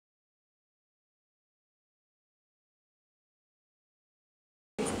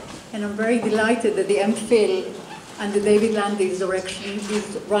And I'm very delighted that the MPhil under David Landy's direction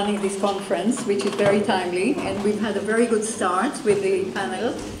is running this conference, which is very timely, and we've had a very good start with the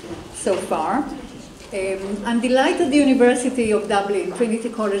panel so far. I'm delighted the University of Dublin, Trinity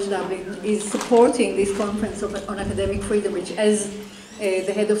College Dublin, is supporting this conference on academic freedom, which, as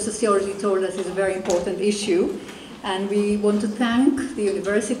the head of sociology told us, is a very important issue. And we want to thank the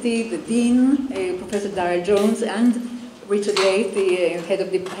university, the dean, Professor Darrell Jones, and Richard Yates, the head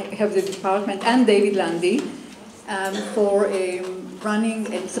of the department, and David Landy, for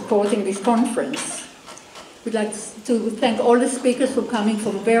running and supporting this conference. We'd like to thank all the speakers for coming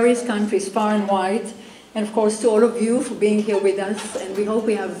from various countries, far and wide, and of course to all of you for being here with us. And we hope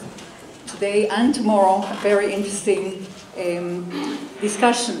we have today and tomorrow very interesting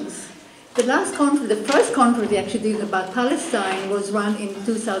discussions. The first conference we actually did about Palestine was run in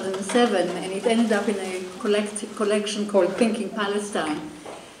 2007, and it ended up in a collection called Thinking Palestine.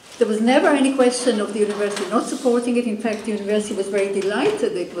 There was never any question of the university not supporting it. In fact, the university was very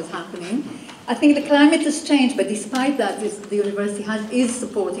delighted it was happening. I think the climate has changed, but despite that, the university is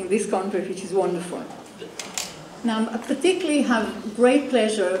supporting this conference, which is wonderful. Now, I particularly have great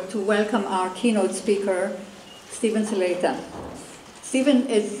pleasure to welcome our keynote speaker, Stephen Salaita. Stephen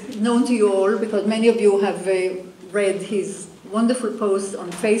is known to you all because many of you have read his wonderful posts on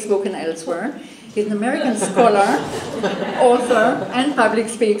Facebook and elsewhere. He's an American scholar, author, and public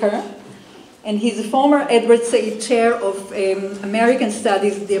speaker. And he's a former Edward Said Chair of American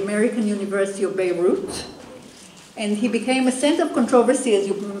Studies at the American University of Beirut. And he became a center of controversy,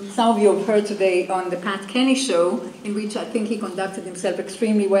 as some of you have heard today on the Pat Kenny show, in which I think he conducted himself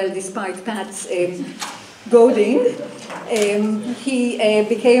extremely well despite Pat's goading. He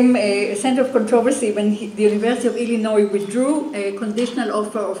became a center of controversy when the University of Illinois withdrew a conditional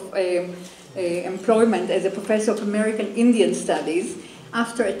offer of employment as a professor of American Indian Studies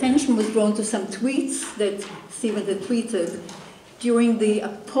after attention was drawn to some tweets that Stephen had tweeted during the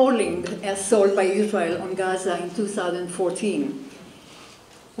appalling assault by Israel on Gaza in 2014.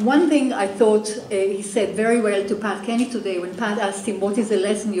 One thing I thought he said very well to Pat Kenny today when Pat asked him, what is the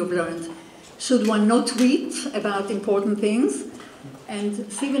lesson you've learned? Should one not tweet about important things? And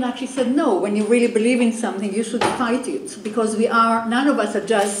Stephen actually said, no, when you really believe in something, you should fight it, because none of us are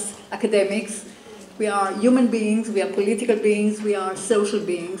just academics. We are human beings, we are political beings, we are social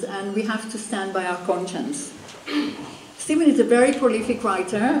beings, and we have to stand by our conscience. Stephen is a very prolific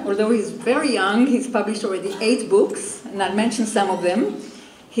writer. Although he's very young, he's published already 8 books, and I'll mention some of them.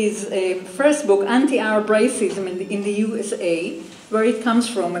 His first book, Anti-Arab Racism in the USA, where it comes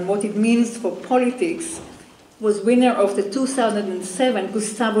from and what it means for politics, was winner of the 2007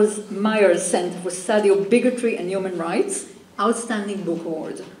 Gustavus Myers Center for Study of Bigotry and Human Rights Outstanding Book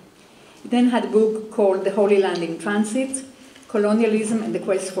Award. He then had a book called The Holy Land in Transit, Colonialism and the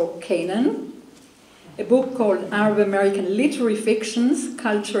Quest for Canaan, a book called Arab American Literary Fictions,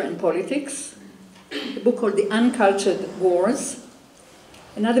 Culture and Politics, a book called The Uncultured Wars,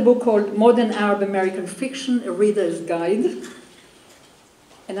 another book called Modern Arab American Fiction, A Reader's Guide,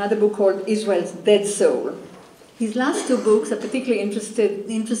 another book called Israel's Dead Soul. His last 2 books are particularly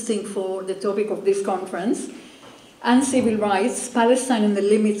interesting for the topic of this conference. Uncivil Rites, Palestine and the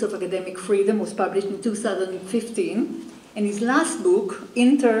Limits of Academic Freedom, was published in 2015. And his last book,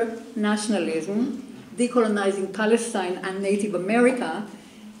 Internationalism, Decolonizing Palestine and Native America,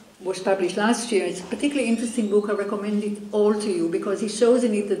 was published last year. It's a particularly interesting book. I recommend it all to you because he shows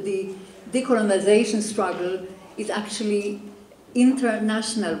in it that the decolonization struggle is actually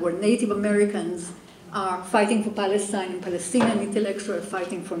international, where Native Americans are fighting for Palestine and Palestinian intellectuals are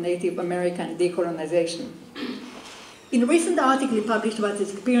fighting for Native American decolonization. In a recent article he published about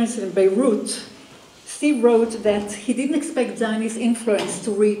his experience in Beirut, Steve wrote that he didn't expect Zionist influence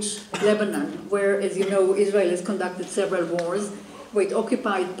to reach Lebanon, where, as you know, Israel has conducted several wars, where it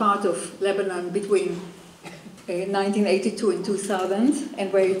occupied part of Lebanon between 1982 and 2000,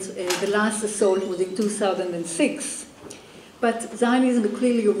 and where the last assault was in 2006. But Zionism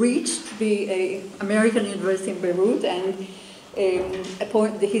clearly reached the American University in Beirut, and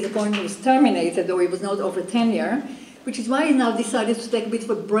his appointment was terminated, though he was not over tenure, which is why he now decided to take a bit of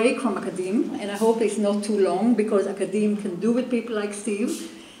a break from academe, and I hope it's not too long, because academe can do with people like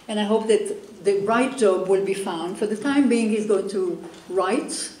Steve, and I hope that the right job will be found. For the time being, he's going to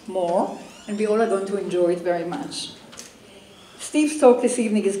write more, and we all are going to enjoy it very much. Steve's talk this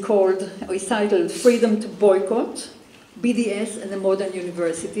evening is titled Freedom to Boycott, BDS and the Modern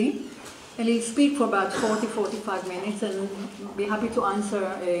University. And he'll speak for about 40-45 minutes, and I'll be happy to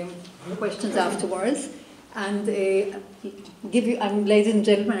answer questions afterwards. And ladies and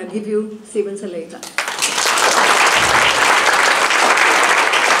gentlemen, I'll give you Stephen Salaita.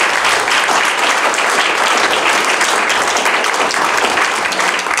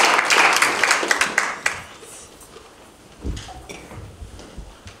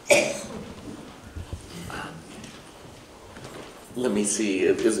 Let me see,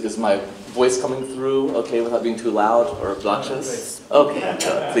 is my voice coming through okay without being too loud or obnoxious? Okay,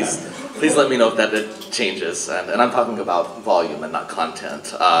 please let me know if that changes. And I'm talking about volume and not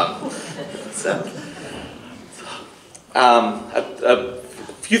content. A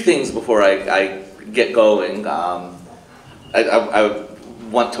few things before I get going. I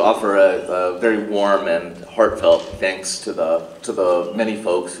want to offer a very warm and heartfelt thanks to the many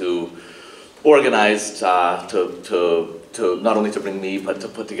folks who organized to not only to bring me, but to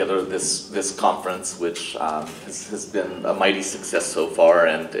put together this conference, which has been a mighty success so far,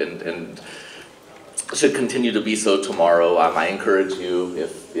 and should continue to be so tomorrow. I encourage you,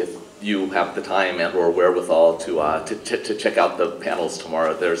 if you have the time and or wherewithal, to check out the panels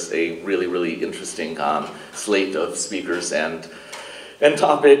tomorrow. There's a really interesting slate of speakers and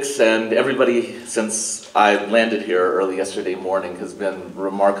topics, and everybody since I landed here early yesterday morning has been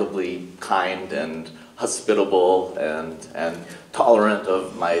remarkably kind and hospitable and tolerant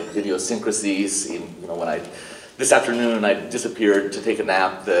of my idiosyncrasies. You know, when this afternoon I disappeared to take a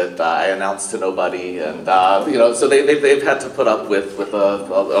nap that I announced to nobody, and you know, so they've had to put up with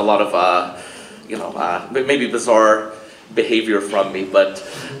a lot of you know, maybe bizarre behavior from me, but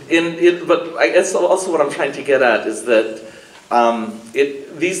but I guess also what I'm trying to get at is that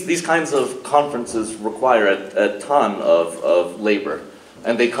these kinds of conferences require a ton of labor.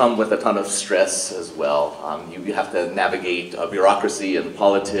 And they come with a ton of stress as well. You have to navigate bureaucracy and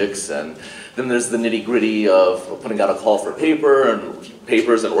politics, and then there's the nitty-gritty of putting out a call for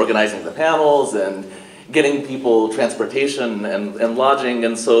papers and organizing the panels and getting people transportation and lodging.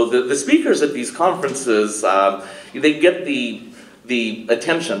 And so the speakers at these conferences, they get the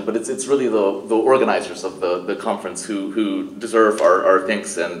attention, but it's really the organizers of the conference who deserve our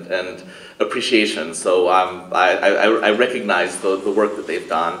thanks and appreciation. So I recognize the work that they've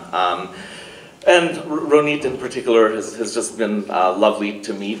done. And Ronit in particular has just been lovely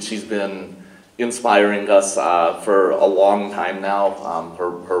to meet. She's been inspiring us for a long time now.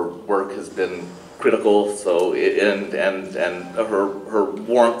 Her work has been critical, so and her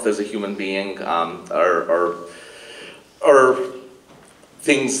warmth as a human being are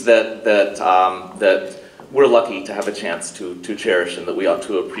things that we're lucky to have a chance to cherish and that we ought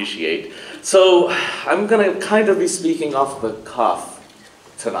to appreciate. So I'm going to kind of be speaking off the cuff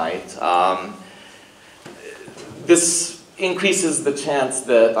tonight. This increases the chance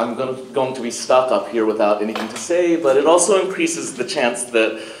that I'm going to be stuck up here without anything to say, but it also increases the chance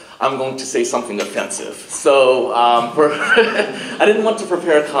that I'm going to say something offensive. So I didn't want to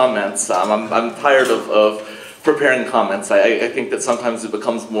prepare comments. I'm tired of preparing comments. I think that sometimes it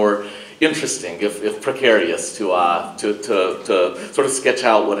becomes more interesting, if precarious, to sort of sketch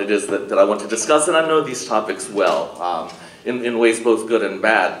out what it is that I want to discuss. And I know these topics well, in ways both good and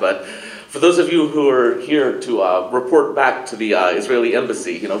bad. But for those of you who are here to report back to the Israeli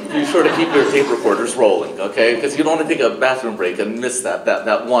embassy, you know, be sure to keep your tape recorders rolling, okay? Because you don't want to take a bathroom break and miss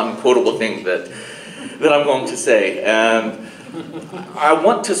that one quotable thing that I'm going to say. And I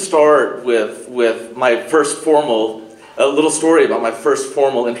want to start with my first a little story about my first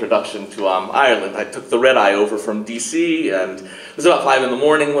formal introduction to Ireland. I took the red eye over from DC, and it was about 5 in the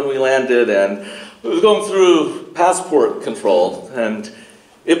morning when we landed, and I was going through passport control, and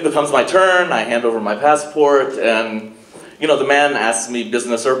it becomes my turn. I hand over my passport, and you know, the man asks me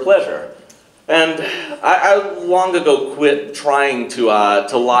business or pleasure. And I long ago quit trying to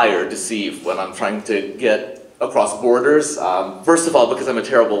lie or deceive when I'm trying to get across borders. First of all, because I'm a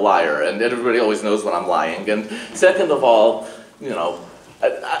terrible liar, and everybody always knows when I'm lying. And second of all, you know,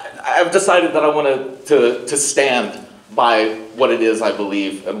 I've decided that I want to stand by what it is I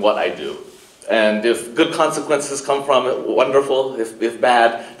believe and what I do. And if good consequences come from it, wonderful. If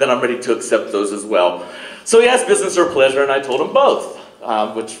bad, then I'm ready to accept those as well. So he asked business or pleasure, and I told him both,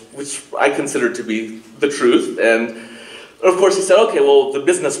 which I considered to be the truth. And of course he said, okay, well, the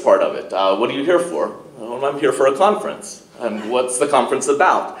business part of it, what are you here for? Well, I'm here for a conference. And what's the conference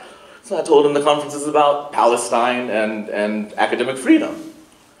about? So I told him the conference is about Palestine and academic freedom.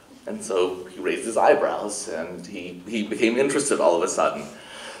 And so he raised his eyebrows, and he became interested all of a sudden.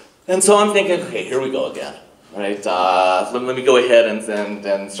 And so I'm thinking, okay, here we go again, right? Let me go ahead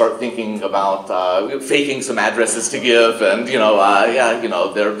and start thinking about faking some addresses to give, and you know, yeah, you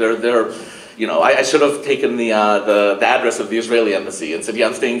know, they're you know, I should have taken the address of the Israeli embassy and said, yeah,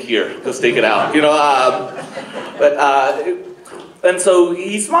 I'm staying here, go stake it out, you know. And so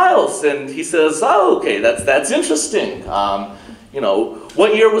he smiles and he says, oh, okay, that's interesting. You know,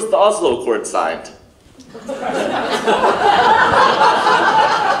 what year was the Oslo Accord signed?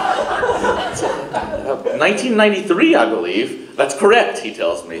 1993, I believe. That's correct, he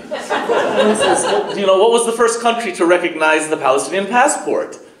tells me. And he says, what was the first country to recognize the Palestinian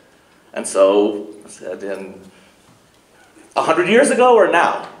passport? And so I said, in 100 years ago or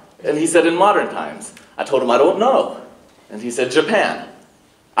now? And he said, in modern times. I told him, I don't know. And he said, Japan.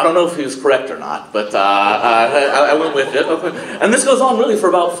 I don't know if he was correct or not, but I went with it. And this goes on really for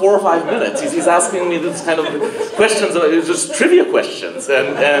about 4 or 5 minutes. He's asking me this kind of questions, just trivia questions.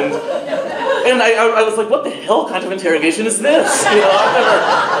 And I was like, what the hell kind of interrogation is this?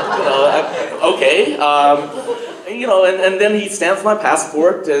 Okay. And then he stamps my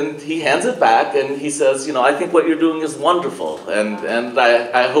passport and he hands it back and he says, I think what you're doing is wonderful and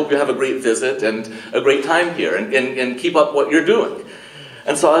I hope you have a great visit and a great time here and keep up what you're doing.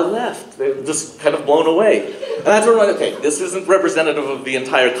 And so I left, just kind of blown away. And I told him, okay, this isn't representative of the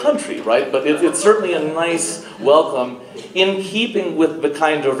entire country, right? But it's certainly a nice welcome in keeping with the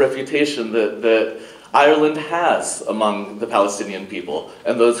kind of reputation that Ireland has among the Palestinian people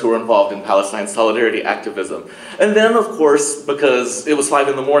and those who are involved in Palestine solidarity activism. And then, of course, because it was 5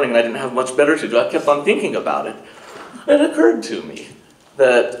 in the morning and I didn't have much better to do, I kept on thinking about it. It occurred to me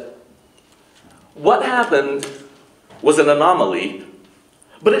that what happened was an anomaly,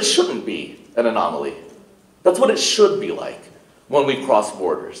 but it shouldn't be an anomaly. That's what it should be like when we cross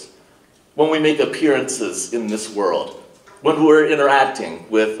borders, when we make appearances in this world, when we're interacting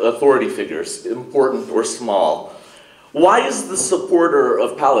with authority figures, important or small. Why is the supporter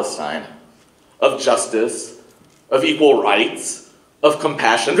of Palestine, of justice, of equal rights, of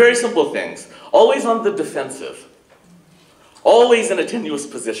compassion, very simple things, always on the defensive, always in a tenuous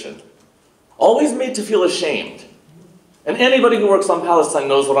position, always made to feel ashamed? And anybody who works on Palestine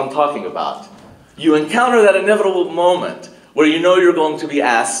knows what I'm talking about. You encounter that inevitable moment where you know you're going to be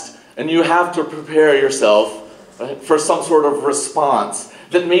asked and you have to prepare yourself for some sort of response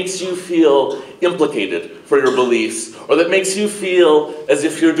that makes you feel implicated for your beliefs, or that makes you feel as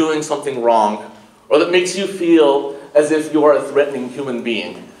if you're doing something wrong, or that makes you feel as if you are a threatening human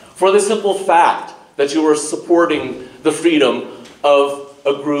being, for the simple fact that you are supporting the freedom of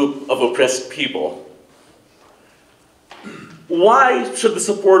a group of oppressed people. Why should the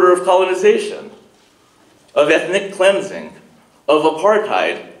supporter of colonization, of ethnic cleansing, of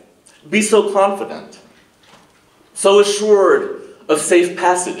apartheid be so confident, so assured of safe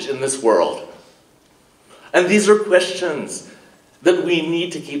passage in this world? And these are questions that we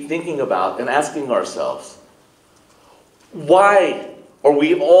need to keep thinking about and asking ourselves. Why are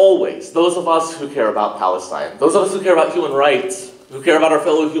we always, those of us who care about Palestine, those of us who care about human rights, who care about our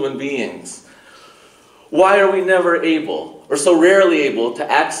fellow human beings, why are we never able, or so rarely able,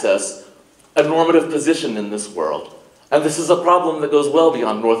 to access a normative position in this world? And this is a problem that goes well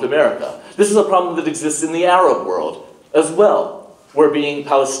beyond North America. This is a problem that exists in the Arab world as well, where being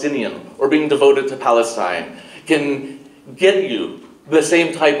Palestinian or being devoted to Palestine can get you the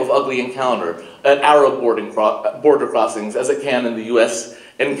same type of ugly encounter at Arab border crossings as it can in the US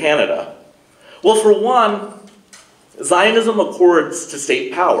and Canada. Well, for one, Zionism accords to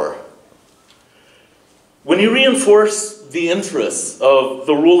state power. When you reinforce the interests of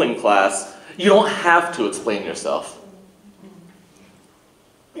the ruling class, you don't have to explain yourself.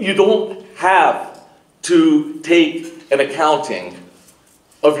 You don't have to take an accounting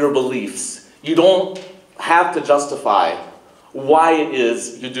of your beliefs. You don't have to justify why it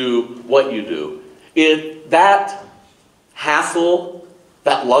is you do what you do. That hassle,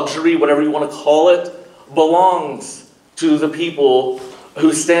 that luxury, whatever you want to call it, belongs to the people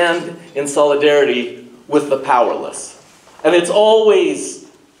who stand in solidarity with the powerless. And it's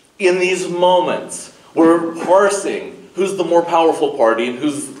always in these moments we're parsing who's the more powerful party and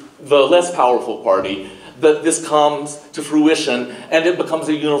who's the less powerful party that this comes to fruition and it becomes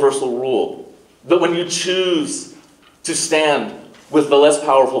a universal rule. That when you choose to stand with the less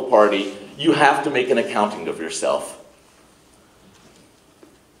powerful party, you have to make an accounting of yourself.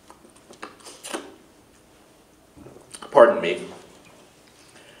 Pardon me.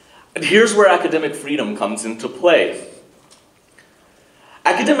 And here's where academic freedom comes into play.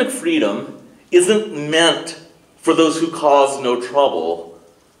 Academic freedom isn't meant for those who cause no trouble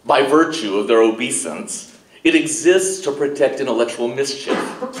by virtue of their obeisance. It exists to protect intellectual mischief.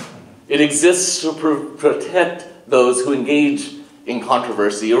 It exists to protect those who engage in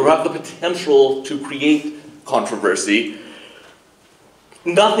controversy or have the potential to create controversy.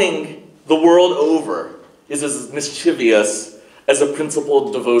 Nothing the world over is as mischievous as a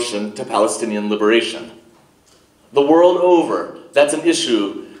principled devotion to Palestinian liberation. The world over, that's an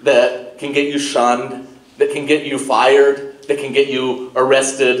issue that can get you shunned, that can get you fired, that can get you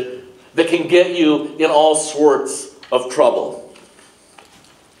arrested, that can get you in all sorts of trouble.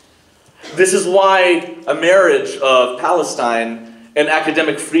 This is why a marriage of Palestine and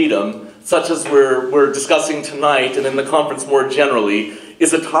academic freedom, such as we're discussing tonight and in the conference more generally,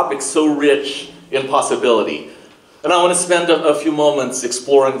 is a topic so rich in possibility. And I want to spend a few moments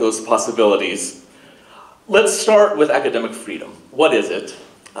exploring those possibilities. Let's start with academic freedom. What is it?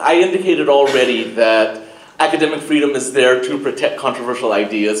 I indicated already that academic freedom is there to protect controversial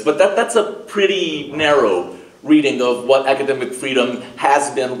ideas, but that's a pretty narrow reading of what academic freedom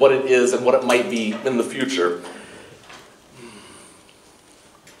has been, what it is, and what it might be in the future.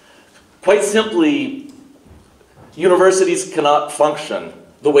 Quite simply, universities cannot function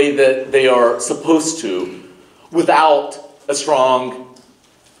the way that they are supposed to without a strong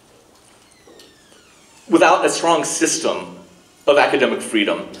system of academic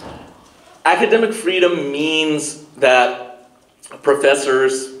freedom. Academic freedom means that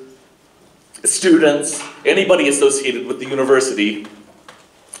professors, students, anybody associated with the university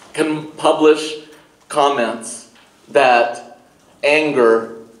can publish comments that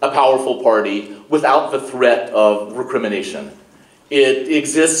anger a powerful party without the threat of recrimination. It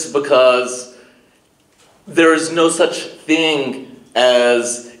exists because there is no such thing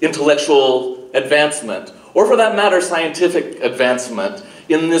as intellectual advancement, or for that matter, scientific advancement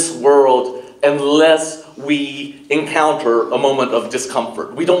in this world unless we encounter a moment of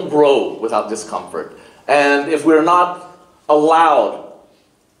discomfort. We don't grow without discomfort. And if we're not allowed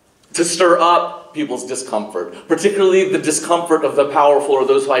to stir up people's discomfort, particularly the discomfort of the powerful or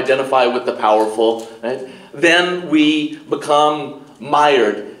those who identify with the powerful, right, then we become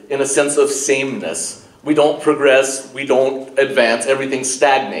mired in a sense of sameness. We don't progress, we don't advance, everything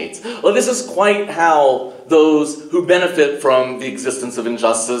stagnates. Well, this is quite how those who benefit from the existence of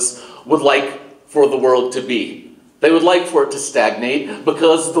injustice would like for the world to be. They would like for it to stagnate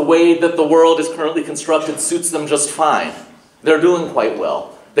because the way that the world is currently constructed suits them just fine. They're doing quite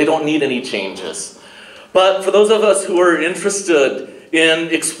well. They don't need any changes. But for those of us who are interested in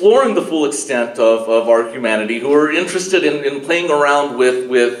exploring the full extent of our humanity, who are interested in playing around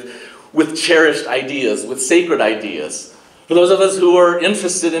with cherished ideas, with sacred ideas, for those of us who are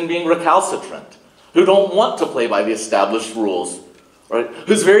interested in being recalcitrant, who don't want to play by the established rules, right,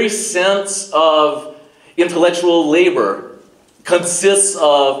 whose very sense of intellectual labor consists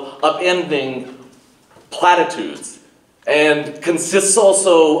of upending platitudes and consists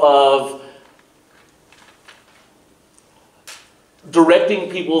also of directing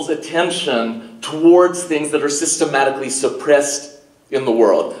people's attention towards things that are systematically suppressed in the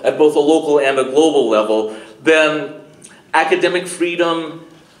world, at both a local and a global level, then academic freedom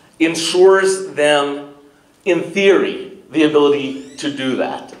ensures them, in theory, the ability to do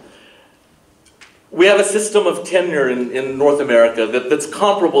that. We have a system of tenure in North America that's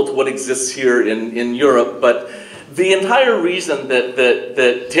comparable to what exists here in Europe, but the entire reason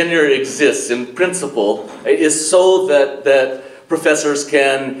that tenure exists in principle is so that professors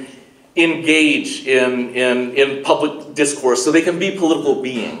can engage in public discourse, so they can be political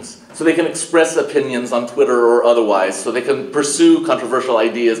beings, so they can express opinions on Twitter or otherwise, so they can pursue controversial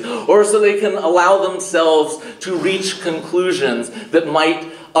ideas, or so they can allow themselves to reach conclusions that might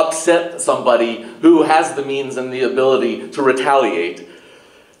upset somebody who has the means and the ability to retaliate.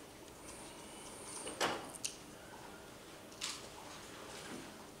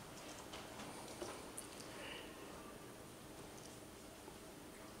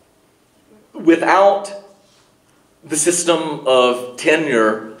 Without the system of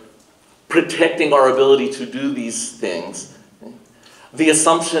tenure protecting our ability to do these things, the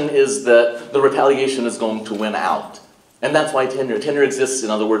assumption is that the retaliation is going to win out. And that's why tenure exists, in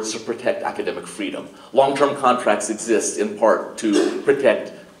other words, to protect academic freedom. Long-term contracts exist in part to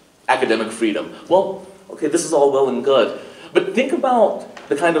protect academic freedom. Well, okay, this is all well and good, but think about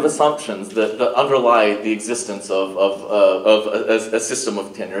the kind of assumptions that underlie the existence of a system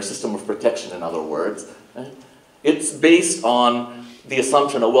of tenure, a system of protection, in other words. Right? It's based on the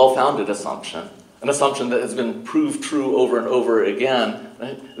assumption, a well-founded assumption, an assumption that has been proved true over and over again,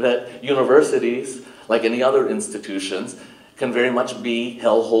 right? That universities, like any other institutions, can very much be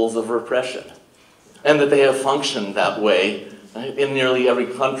hellholes of repression, and that they have functioned that way, right, in nearly every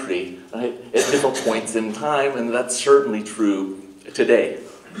country, right, at different points in time, and that's certainly true today.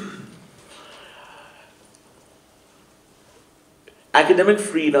 Academic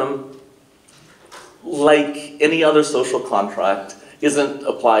freedom, like any other social contract, isn't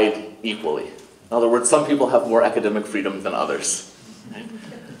applied equally. In other words, some people have more academic freedom than others. Right?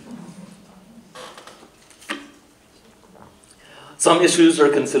 Some issues are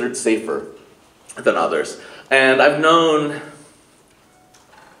considered safer than others. And I've known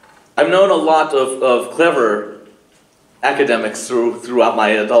a lot of clever academics throughout my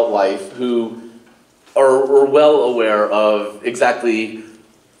adult life who are well aware of exactly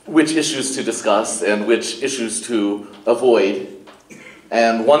which issues to discuss and which issues to avoid.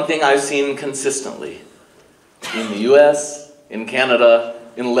 And one thing I've seen consistently in the US, in Canada,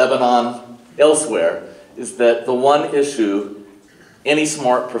 in Lebanon, elsewhere, is that the one issue any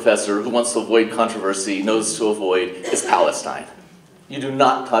smart professor who wants to avoid controversy knows to avoid is Palestine. You do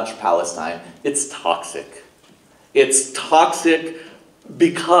not touch Palestine. It's toxic. It's toxic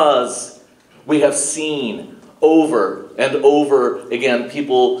because we have seen over and over again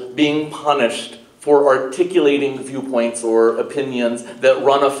people being punished for articulating viewpoints or opinions that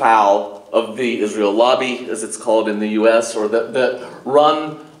run afoul of the Israel lobby, as it's called in the US, or that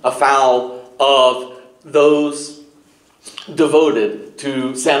run afoul of those devoted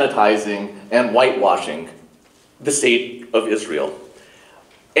to sanitizing and whitewashing the state of Israel.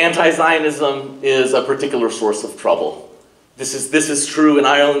 Anti-Zionism is a particular source of trouble. This is true in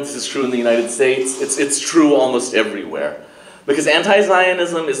Ireland, this is true in the United States, it's true almost everywhere. Because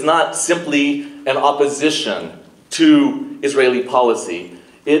anti-Zionism is not simply an opposition to Israeli policy,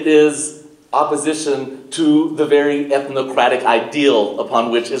 it is opposition to the very ethnocratic ideal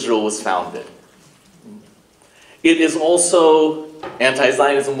upon which Israel was founded. It is also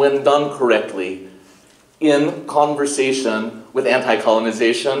anti-Zionism, when done correctly, in conversation with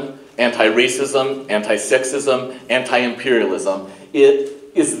anti-colonization, anti-racism, anti-sexism, anti-imperialism. It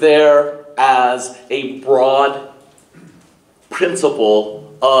is there as a broad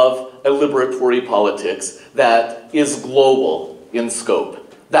principle of a liberatory politics that is global in scope.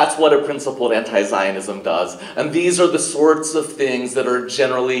 That's what a principled anti-Zionism does. And these are the sorts of things that are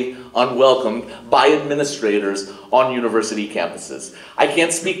generally unwelcomed by administrators on university campuses. I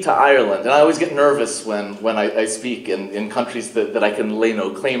can't speak to Ireland, and I always get nervous when I speak in countries that I can lay no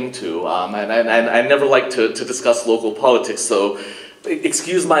claim to. And I never like to discuss local politics, so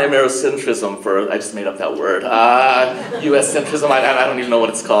excuse my Americentrism for, I just made up that word, US centrism, I don't even know what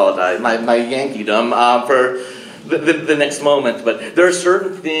it's called, my Yankeedom for the next moment, but there are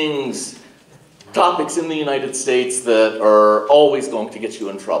certain things, topics in the United States that are always going to get you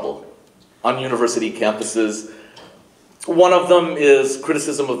in trouble on university campuses. One of them is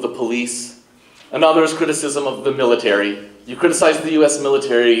criticism of the police. Another is criticism of the military. You criticize the US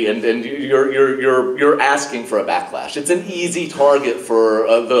military and you're asking for a backlash. It's an easy target for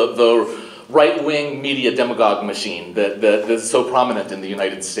the right-wing media demagogue machine that is so prominent in the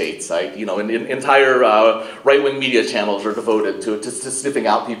United States. Entire right-wing media channels are devoted to sniffing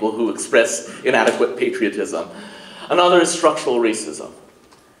out people who express inadequate patriotism. Another is structural racism.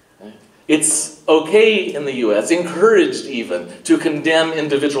 It's okay in the US, encouraged even, to condemn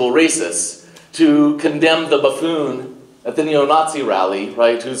individual racists, to condemn the buffoon at the neo-Nazi rally,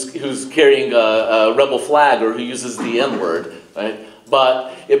 right, who's carrying a rebel flag or who uses the N-word, right?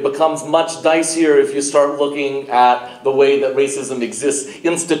 But it becomes much dicier if you start looking at the way that racism exists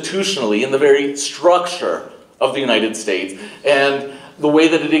institutionally in the very structure of the United States, and the way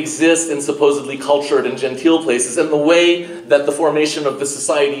that it exists in supposedly cultured and genteel places, and the way that the formation of the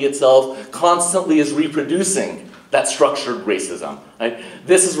society itself constantly is reproducing that structured racism. Right?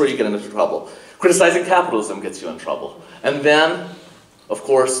 This is where you get into trouble. Criticizing capitalism gets you in trouble. And then, of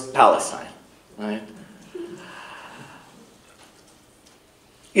course, Palestine. Right?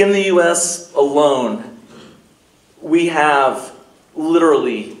 In the US alone, we have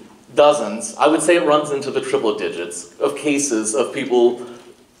literally dozens, I would say it runs into the triple digits, of cases of people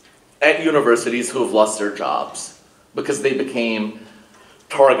at universities who have lost their jobs because they became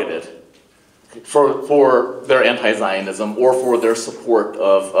targeted for their anti-Zionism or for their support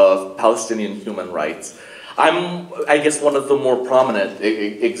of Palestinian human rights. I'm, I guess, one of the more prominent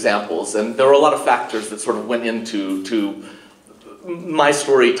examples, and there are a lot of factors that sort of went into my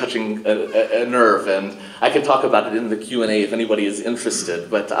story touching a nerve, and I can talk about it in the Q&A if anybody is interested,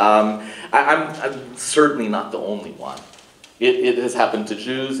 but I'm certainly not the only one. It has happened to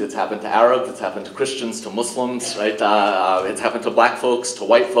Jews, it's happened to Arabs, it's happened to Christians, to Muslims, right? It's happened to black folks, to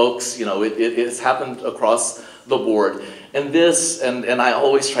white folks, you know, it has happened across the board. And this, and I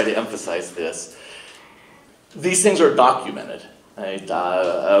always try to emphasize this, these things are documented. Right?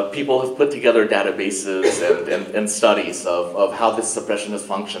 People have put together databases and studies of how this suppression has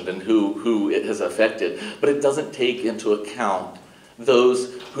functioned and who it has affected, but it doesn't take into account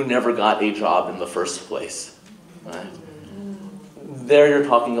those who never got a job in the first place. Right? There you're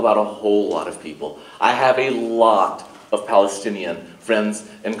talking about a whole lot of people. I have a lot of Palestinian friends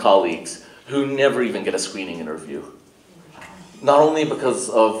and colleagues who never even get a screening interview. Not only because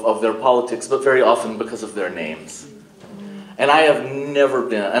of their politics, but very often because of their names. And I have never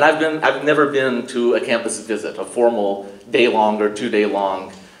been, and I've never been to a campus visit, a formal day-long or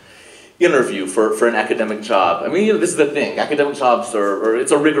two-day-long interview for an academic job. I mean, you know, this is the thing. Academic jobs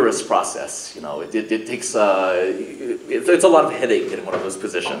it's a rigorous process. You know, it takes, it's a lot of headache getting one of those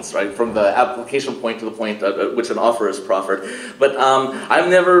positions, right? From the application point to the point at which an offer is proffered. But I've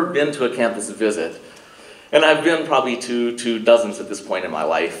never been to a campus visit. And I've been probably to dozens at this point in my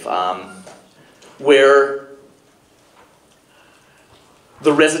life, where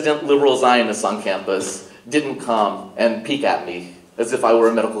the resident liberal Zionists on campus didn't come and peek at me as if I were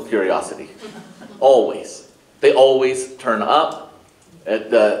a medical curiosity. Always. They always turn up at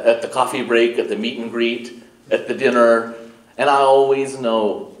the coffee break, at the meet and greet, at the dinner, and I always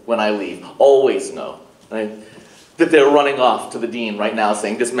know when I leave, always know, right, that they're running off to the dean right now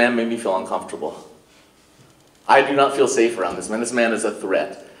saying, this man made me feel uncomfortable. I do not feel safe around this man. This man is a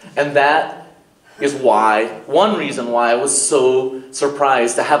threat. And that is why, one reason why I was so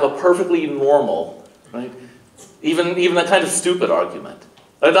surprised to have a perfectly normal, right, even a kind of stupid argument,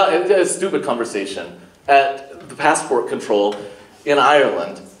 a stupid conversation at the passport control in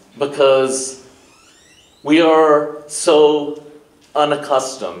Ireland, because we are so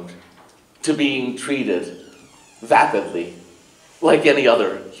unaccustomed to being treated vapidly like any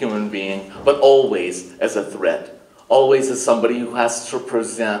other human being, but always as a threat, always as somebody who has to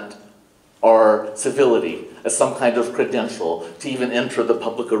present our civility as some kind of credential to even enter the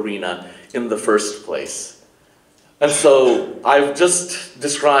public arena in the first place. And so I've just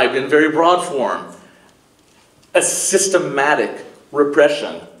described in very broad form a systematic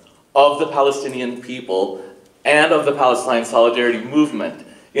repression of the Palestinian people and of the Palestine solidarity movement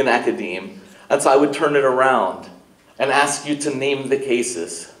in academia. And so I would turn it around and ask you to name the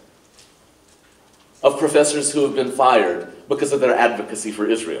cases of professors who have been fired because of their advocacy for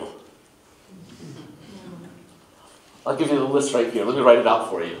Israel. I'll give you the list right here. Let me write it out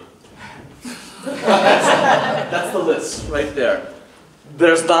for you. That's the list right there.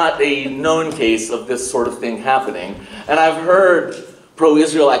 There's not a known case of this sort of thing happening. And I've heard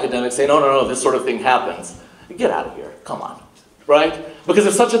pro-Israel academics say, no, this sort of thing happens. Get out of here, come on, right? Because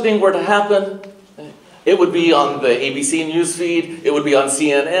if such a thing were to happen, it would be on the ABC newsfeed, it would be on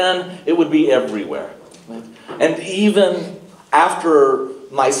CNN, it would be everywhere. Right? And even after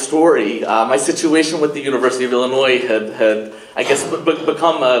my story, my situation with the University of Illinois had I guess,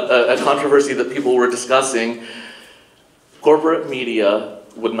 become a controversy that people were discussing, corporate media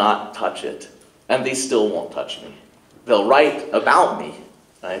would not touch it, and they still won't touch me. They'll write about me,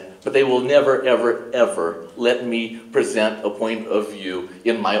 right? But they will never, ever, ever let me present a point of view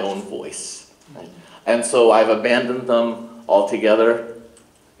in my own voice. Right? And so I've abandoned them altogether.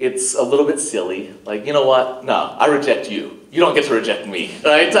 It's a little bit silly. Like, you know what? No, I reject you. You don't get to reject me,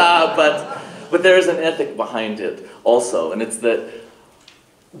 right? But there is an ethic behind it also, and it's that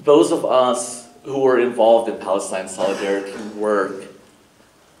those of us who are involved in Palestine solidarity work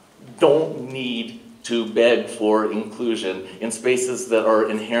don't need to beg for inclusion in spaces that are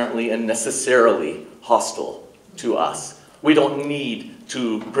inherently and necessarily hostile to us. We don't need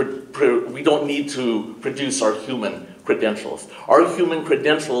to produce our human credentials. Our human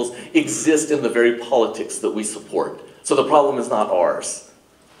credentials exist in the very politics that we support. So the problem is not ours.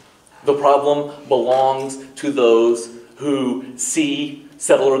 The problem belongs to those who see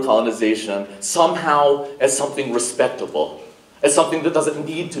settler colonization somehow as something respectable, as something that doesn't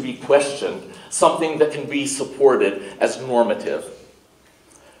need to be questioned, something that can be supported as normative.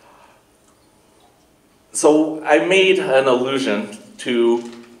 So I made an allusion to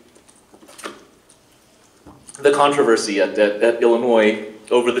the controversy at Illinois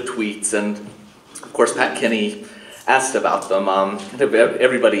over the tweets, and of course Pat Kenny asked about them.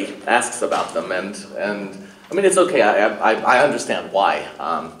 Everybody asks about them, and I mean, it's okay, I understand why.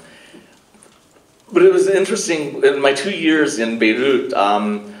 But it was interesting, in my 2 years in Beirut,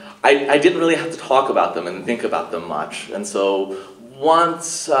 I didn't really have to talk about them and think about them much. And so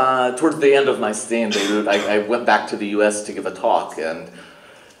once, towards the end of my stay in Beirut, I went back to the US to give a talk, and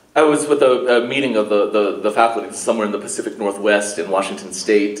I was with a meeting of the faculty somewhere in the Pacific Northwest in Washington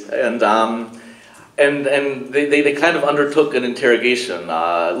State, and they kind of undertook an interrogation,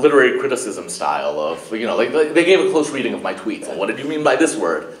 literary criticism style of, you know, like they gave a close reading of my tweets. Like, what did you mean by this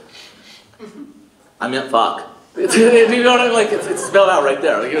word? I meant fuck. You know what I mean? Like, it's spelled out right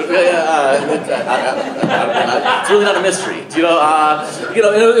there. Like, it's really not a mystery. You know,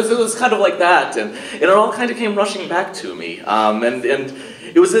 it was kind of like that, and it all kind of came rushing back to me. And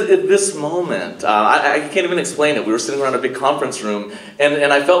it was at this moment, I can't even explain it. We were sitting around a big conference room,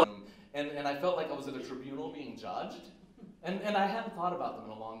 and I felt like I was at a tribunal being judged. And I hadn't thought about them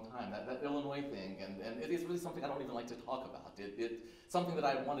in a long time, that Illinois thing, and it is really something I don't even like to talk about. It's something that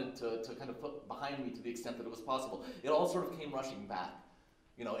I wanted to kind of put behind me to the extent that it was possible. It all sort of came rushing back.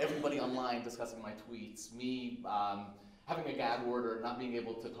 You know, everybody online discussing my tweets, me having a gag order, not being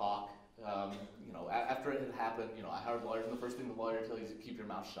able to talk. You know, after it had happened, you know, I hired lawyers, and the first thing the lawyer tells you is keep your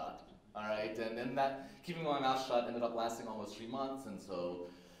mouth shut. All right, and that keeping my mouth shut ended up lasting almost 3 months, and so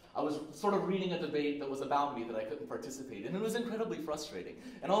I was sort of reading a debate that was about me that I couldn't participate in, and it was incredibly frustrating.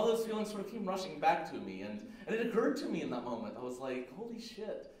 And all those feelings sort of came rushing back to me, and it occurred to me in that moment, I was like, holy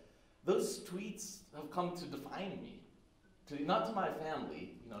shit, those tweets have come to define me. Not to my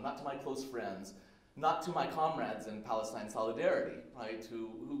family, you know, not to my close friends, not to my comrades in Palestine solidarity, right,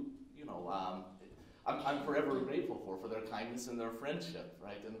 who you know, I'm forever grateful for their kindness and their friendship,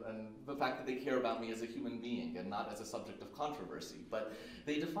 right, and the fact that they care about me as a human being and not as a subject of controversy, but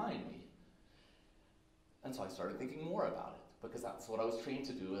they define me. And so I started thinking more about it, because that's what I was trained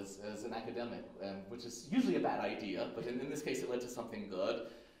to do as an academic, which is usually a bad idea, but in this case it led to something good.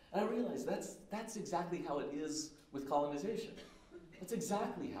 And I realized that's exactly how it is with colonization. That's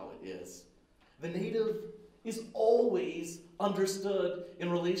exactly how it is. The native is always understood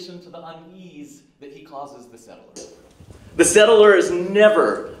in relation to the unease that he causes the settler. The settler is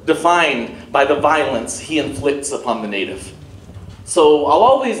never defined by the violence he inflicts upon the native. So I'll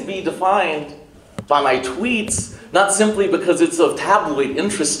always be defined by my tweets, not simply because it's of tabloid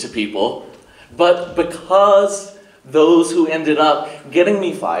interest to people, but because those who ended up getting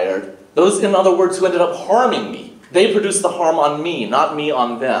me fired, those, in other words, who ended up harming me, they produced the harm on me, not me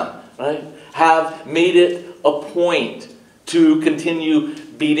on them, right? Have made it a point to continue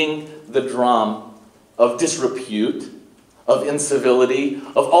beating the drum of disrepute, of incivility,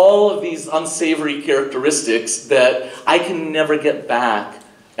 of all of these unsavory characteristics that I can never get back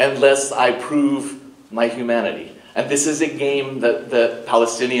unless I prove my humanity. And this is a game that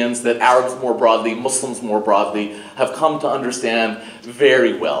Palestinians, that Arabs more broadly, Muslims more broadly, have come to understand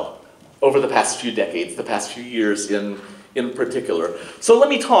very well over the past few decades, the past few years in particular. So let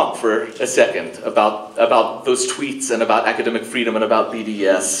me talk for a second about those tweets and about academic freedom and about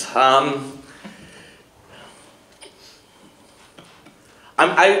BDS.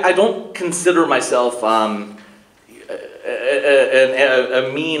 I don't consider myself a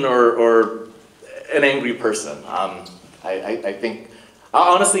mean or an angry person. I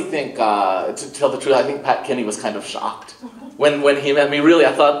honestly think, to tell the truth, I think Pat Kenny was kind of shocked when he met me. Really,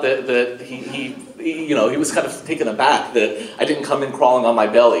 I thought that he you know, he was kind of taken aback that I didn't come in crawling on my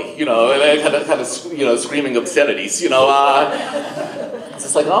belly, you know, and I kind of you know, screaming obscenities, you know. It's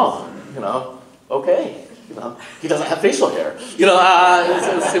just like, oh, you know, okay. You know, he doesn't have facial hair. You know,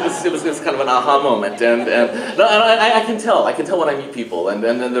 it was kind of an aha moment, and I can tell when I meet people, and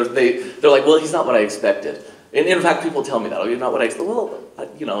then they're like, well, he's not what I expected. And in fact, people tell me that, oh, you're not what I expected. Well,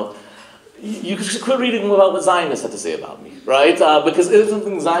 you know, you should quit reading about what Zionists have to say about me, right? Because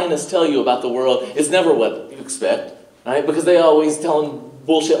something Zionists tell you about the world is never what you expect, right? Because they always tell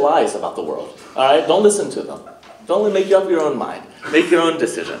bullshit lies about the world, all right? Don't listen to them. Don't make up your own mind. Make your own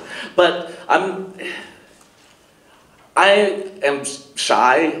decision. But I am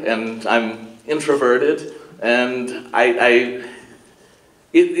shy, and I'm introverted, and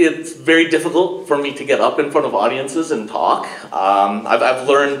it's very difficult for me to get up in front of audiences and talk. I've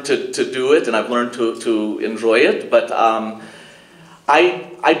learned to do it, and I've learned to enjoy it, but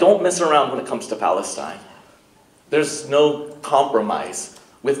I don't mess around when it comes to Palestine. There's no compromise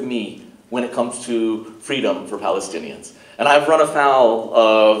with me when it comes to freedom for Palestinians. And I've run afoul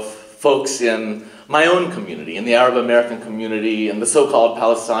of folks in my own community, in the Arab American community, and the so-called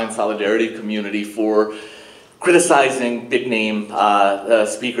Palestine solidarity community for criticizing big-name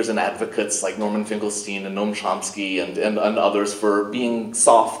speakers and advocates like Norman Finkelstein and Noam Chomsky and others for being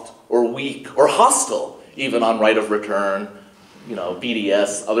soft or weak or hostile, even on right of return, you know,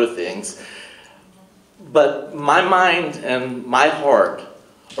 BDS, other things. But my mind and my heart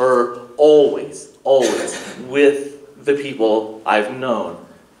are always, always with the people I've known,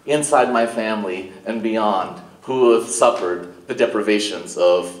 inside my family and beyond, who have suffered the deprivations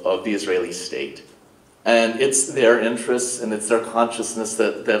of the Israeli state. And it's their interests and it's their consciousness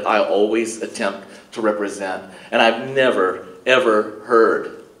that I always attempt to represent. And I've never, ever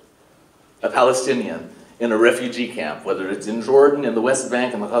heard a Palestinian in a refugee camp, whether it's in Jordan, in the West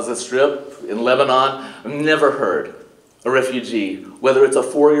Bank, in the Gaza Strip, in Lebanon, I've never heard a refugee, whether it's a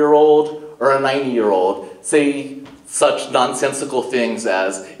 4-year-old or a 90-year-old, say such nonsensical things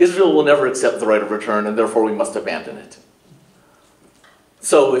as, Israel will never accept the right of return and therefore we must abandon it.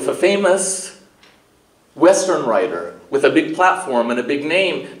 So if a famous Western writer with a big platform and a big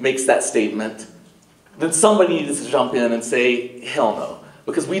name makes that statement, then somebody needs to jump in and say, hell no.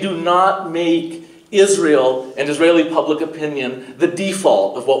 Because we do not make Israel and Israeli public opinion the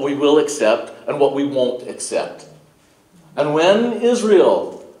default of what we will accept and what we won't accept. And when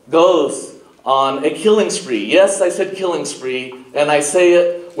Israel goes on a killing spree, yes, I said killing spree, and I say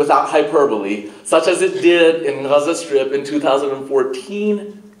it without hyperbole, such as it did in Gaza Strip in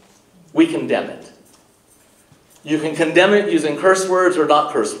 2014, we condemn it. You can condemn it using curse words or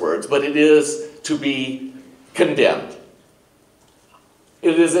not curse words, but it is to be condemned.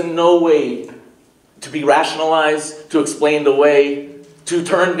 It is in no way to be rationalized, to explained away, to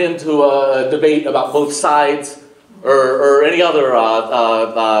turned into a debate about both sides, or any other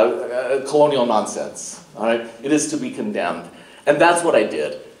colonial nonsense. All right? It is to be condemned. And that's what I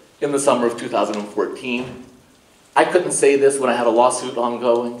did in the summer of 2014. I couldn't say this when I had a lawsuit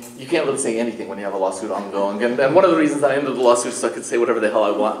ongoing. You can't really say anything when you have a lawsuit ongoing. And one of the reasons I ended the lawsuit is so I could say whatever the hell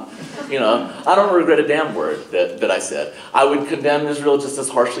I want. You know, I don't regret a damn word that I said. I would condemn Israel just as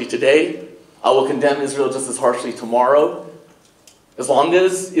harshly today. I will condemn Israel just as harshly tomorrow. As long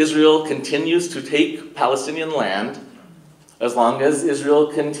as Israel continues to take Palestinian land, as long as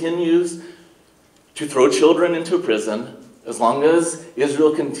Israel continues to throw children into prison, as long as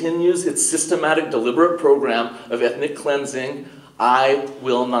Israel continues its systematic, deliberate program of ethnic cleansing, I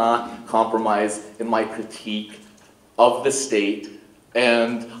will not compromise in my critique of the state.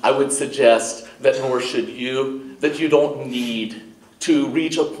 And I would suggest that nor should you, that you don't need to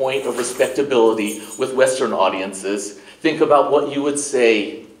reach a point of respectability with Western audiences. Think about what you would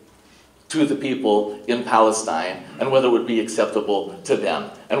say to the people in Palestine and whether it would be acceptable to them.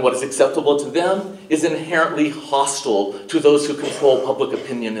 And what is acceptable to them is inherently hostile to those who control public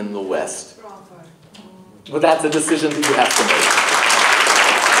opinion in the West. But that's a decision that you have to make.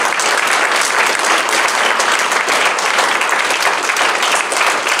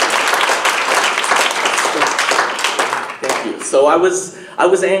 Thank you. So I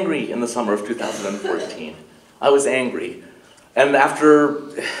was angry in the summer of 2014. I was angry. And after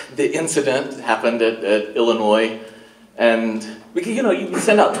the incident happened at Illinois, and you know, you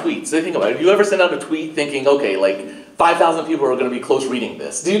send out tweets. So think about it. If you ever send out a tweet thinking, okay, like 5,000 people are going to be close reading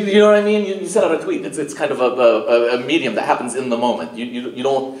this. Do you know what I mean? You send out a tweet. It's kind of a medium that happens in the moment. You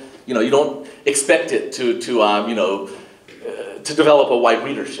don't expect it to develop a wide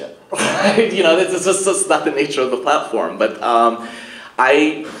readership. Right? You know, it's just not the nature of the platform. But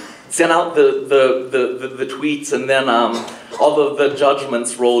I sent out the tweets, and then all of the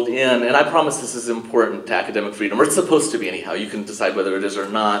judgments rolled in. And I promise this is important to academic freedom, or it's supposed to be anyhow. You can decide whether it is or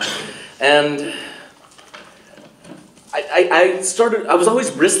not. And I was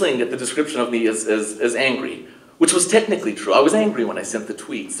always bristling at the description of me as angry, which was technically true. I was angry when I sent the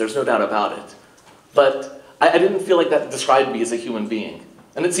tweets, there's no doubt about it. But I didn't feel like that described me as a human being.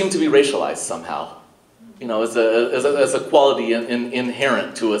 And it seemed to be racialized somehow. You know, as a quality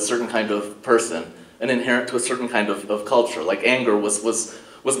inherent to a certain kind of person, and inherent to a certain kind of culture. Like anger was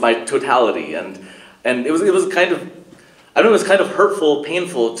my totality, and it was kind of, I don't know, it was kind of hurtful,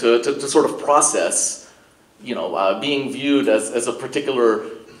 painful to sort of process, you know, being viewed as a particular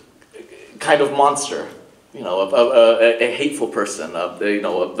kind of monster, you know, a hateful person, a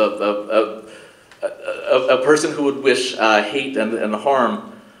person who would wish hate and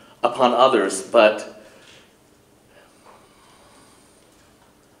harm upon others, but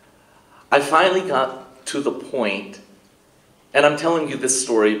I finally got to the point, and I'm telling you this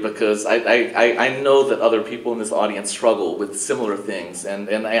story because I know that other people in this audience struggle with similar things,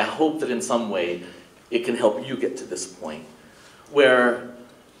 and I hope that in some way it can help you get to this point, where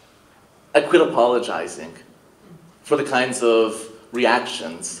I quit apologizing for the kinds of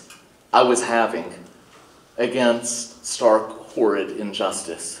reactions I was having against stark, horrid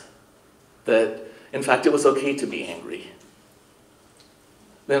injustice. That, in fact, it was okay to be angry.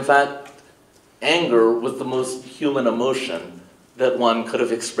 That, in fact, anger was the most human emotion that one could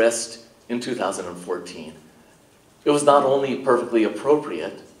have expressed in 2014. It was not only perfectly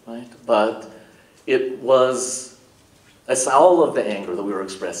appropriate, right, but it was, all of the anger that we were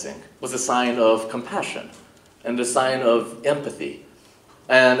expressing was a sign of compassion and a sign of empathy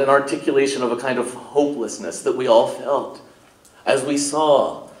and an articulation of a kind of hopelessness that we all felt as we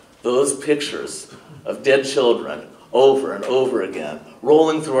saw those pictures of dead children over and over again,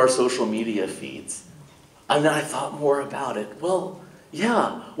 rolling through our social media feeds. And then I thought more about it. Well,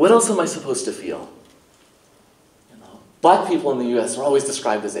 yeah, what else am I supposed to feel? You know, black people in the US are always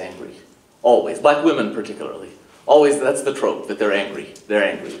described as angry. Always. Black women particularly. Always, that's the trope, that they're angry. They're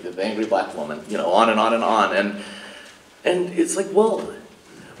angry. The angry black woman, you know, on and on and on. And it's like, well,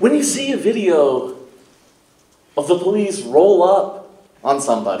 when you see a video of the police roll up on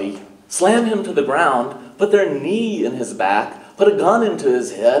somebody slam him to the ground, put their knee in his back, put a gun into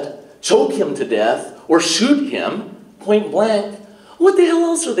his head, choke him to death, or shoot him point blank, what the hell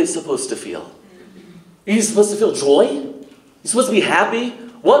else are they supposed to feel? Are you supposed to feel joy? You're supposed to be happy?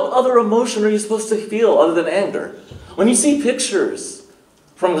 What other emotion are you supposed to feel other than anger? When you see pictures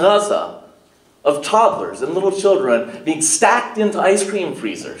from Gaza of toddlers and little children being stacked into ice cream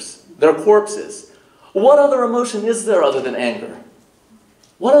freezers, their corpses, what other emotion is there other than anger?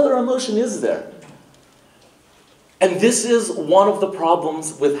 What other emotion is there? And this is one of the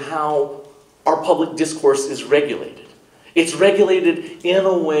problems with how our public discourse is regulated. It's regulated in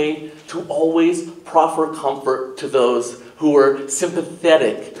a way to always proffer comfort to those who are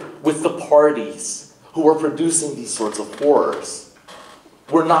sympathetic with the parties who are producing these sorts of horrors.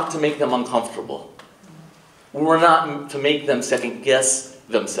 We're not to make them uncomfortable. We're not to make them second-guess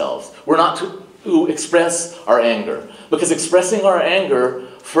themselves. We're not to express our anger. Because expressing our anger,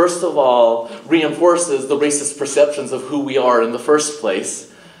 first of all, reinforces the racist perceptions of who we are in the first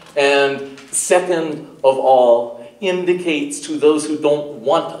place. And second of all, indicates to those who don't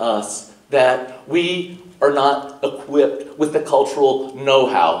want us that we are not equipped with the cultural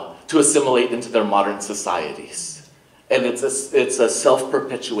know-how to assimilate into their modern societies. And it's a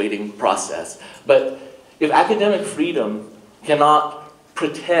self-perpetuating process. But if academic freedom cannot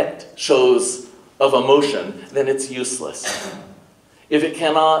protect shows of emotion, then it's useless. If it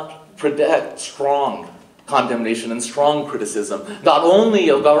cannot protect strong condemnation and strong criticism, not only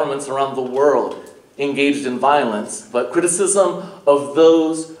of governments around the world engaged in violence, but criticism of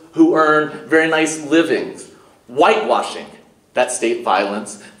those who earn very nice livings, whitewashing that state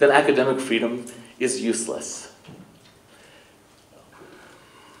violence, then academic freedom is useless.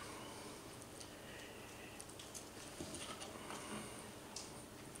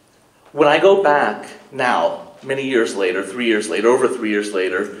 When I go back now, many years later, 3 years later, over 3 years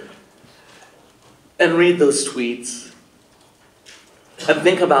later, and read those tweets, and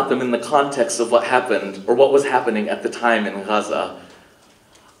think about them in the context of what happened, or what was happening at the time in Gaza,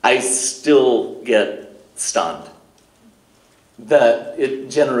 I still get stunned that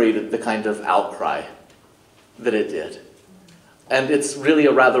it generated the kind of outcry that it did. And it's really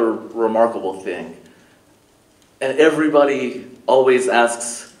a rather remarkable thing. And everybody always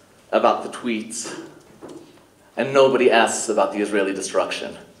asks about the tweets, and nobody asks about the Israeli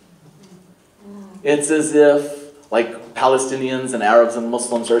destruction. It's as if, like Palestinians and Arabs and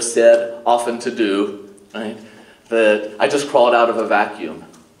Muslims are said often to do, right? That I just crawled out of a vacuum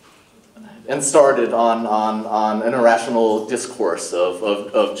and started on an irrational discourse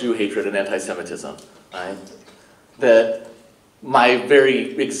of Jew hatred and anti-Semitism, right? That my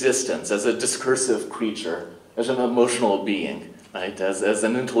very existence as a discursive creature, as an emotional being, right? As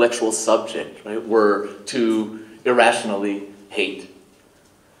an intellectual subject, right? Were to irrationally hate.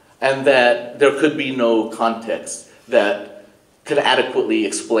 And that there could be no context that could adequately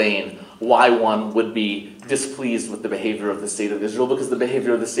explain why one would be displeased with the behavior of the State of Israel, because the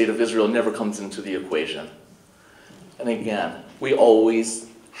behavior of the State of Israel never comes into the equation. And again, we always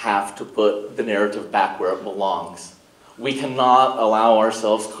have to put the narrative back where it belongs. We cannot allow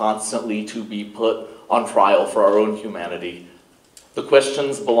ourselves constantly to be put on trial for our own humanity. The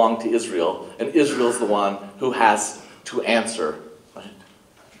questions belong to Israel, and Israel's the one who has to answer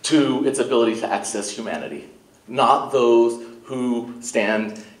to its ability to access humanity, not those who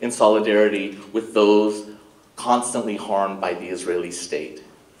stand in solidarity with those constantly harmed by the Israeli state.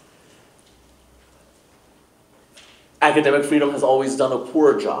 Academic freedom has always done a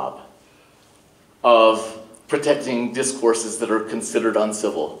poor job of protecting discourses that are considered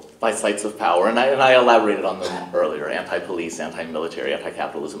uncivil by sites of power, and I elaborated on them earlier: anti-police, anti-military,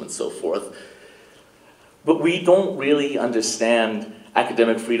 anti-capitalism, and so forth. But we don't really understand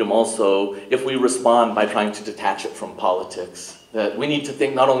academic freedom also if we respond by trying to detach it from politics. That we need to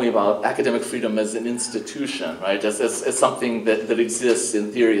think not only about academic freedom as an institution, right, as something that exists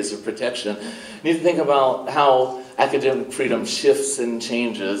in theory as a protection. We need to think about how academic freedom shifts and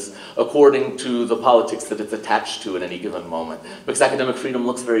changes according to the politics that it's attached to at any given moment. Because academic freedom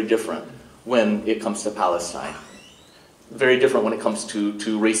looks very different when it comes to Palestine. Very different when it comes to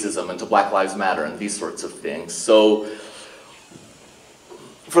racism and to Black Lives Matter and these sorts of things. So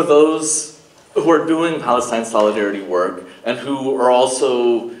for those who are doing Palestine solidarity work and who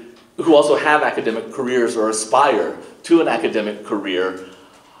also have academic careers or aspire to an academic career,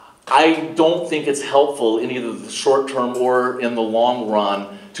 I don't think it's helpful in either the short term or in the long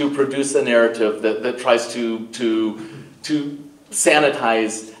run to produce a narrative that tries to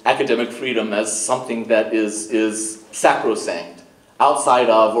sanitize academic freedom as something that is sacrosanct, outside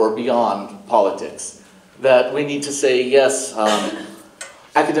of or beyond politics. That we need to say, yes,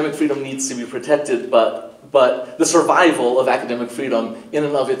 academic freedom needs to be protected, but the survival of academic freedom in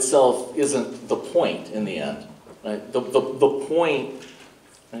and of itself isn't the point in the end. Right? The point,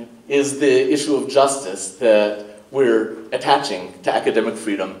 right, is the issue of justice that we're attaching to academic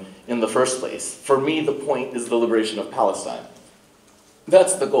freedom in the first place. For me, the point is the liberation of Palestine.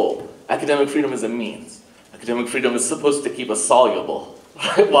 That's the goal. Academic freedom is a means. Academic freedom is supposed to keep us soluble,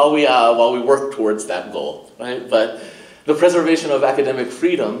 right, while we work towards that goal. Right? But the preservation of academic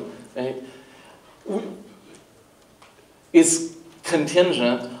freedom, right, is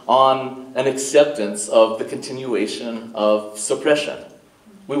contingent on an acceptance of the continuation of suppression.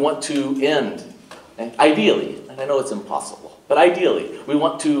 We want to end, and ideally, and I know it's impossible, but ideally, we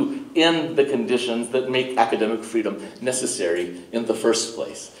want to end the conditions that make academic freedom necessary in the first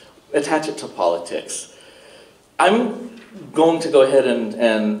place. Attach it to politics. I'm going to go ahead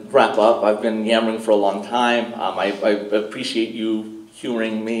and wrap up. I've been yammering for a long time. I appreciate you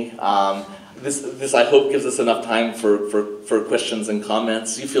humoring me. This I hope gives us enough time for questions and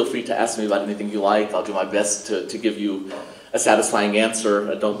comments. You feel free to ask me about anything you like. I'll do my best to give you a satisfying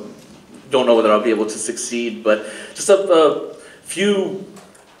answer. I don't know whether I'll be able to succeed, but just a few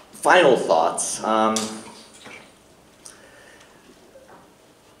final thoughts.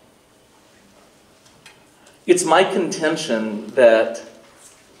 It's my contention that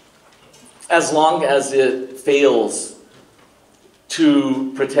as long as it fails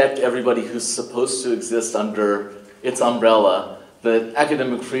to protect everybody who's supposed to exist under its umbrella, that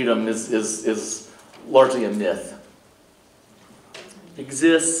academic freedom is largely a myth. It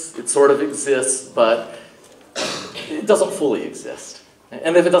exists, it sort of exists, but it doesn't fully exist.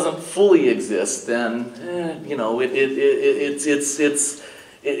 And if it doesn't fully exist, then you know, it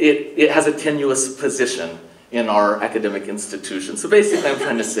has a tenuous position in our academic institutions. So basically I'm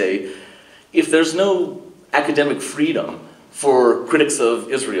trying to say, if there's no academic freedom for critics of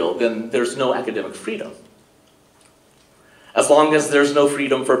Israel, then there's no academic freedom. As long as there's no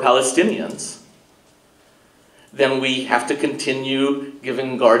freedom for Palestinians, then we have to continue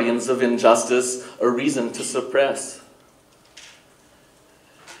giving guardians of injustice a reason to suppress.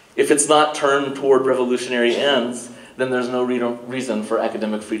 If it's not turned toward revolutionary ends, then there's no reason for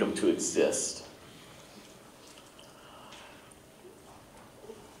academic freedom to exist.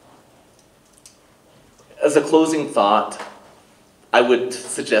 As a closing thought, I would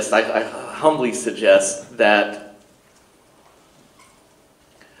suggest, I humbly suggest that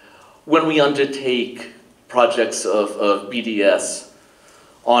when we undertake projects of BDS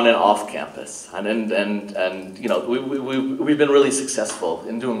on and off campus, and you know, we've been really successful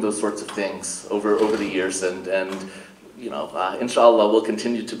in doing those sorts of things over the years, and you know, inshallah, we'll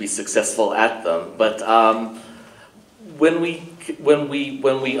continue to be successful at them. But when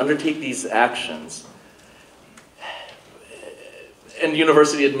we undertake these actions, and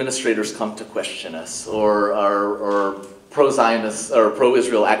university administrators come to question us, or pro-Zionist or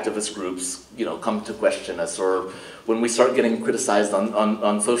pro-Israel activist groups, you know, come to question us, or when we start getting criticized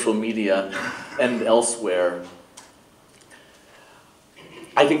on social media and elsewhere,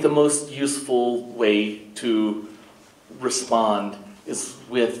 I think the most useful way to respond is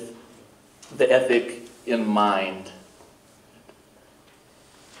with the ethic in mind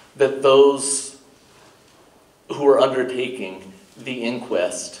that those who are undertaking the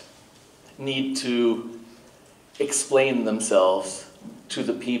inquest need to explain themselves to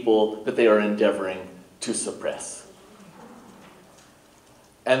the people that they are endeavoring to suppress.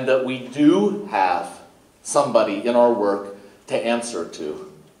 And that we do have somebody in our work to answer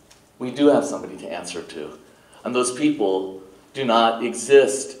to. We do have somebody to answer to. And those people do not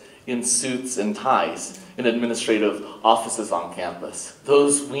exist in suits and ties in administrative offices on campus.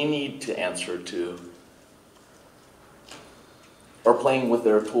 Those we need to answer to are playing with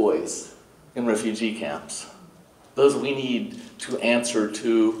their toys in refugee camps. Those we need to answer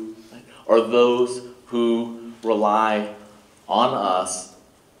to are those who rely on us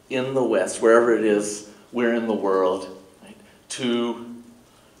in the West, wherever it is we're in the world, right, to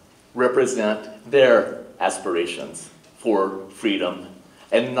represent their aspirations for freedom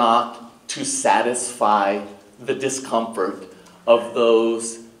and not to satisfy the discomfort of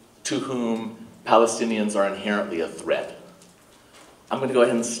those to whom Palestinians are inherently a threat. I'm going to go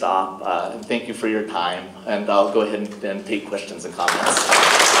ahead and stop, and thank you for your time, and I'll go ahead and take questions and comments.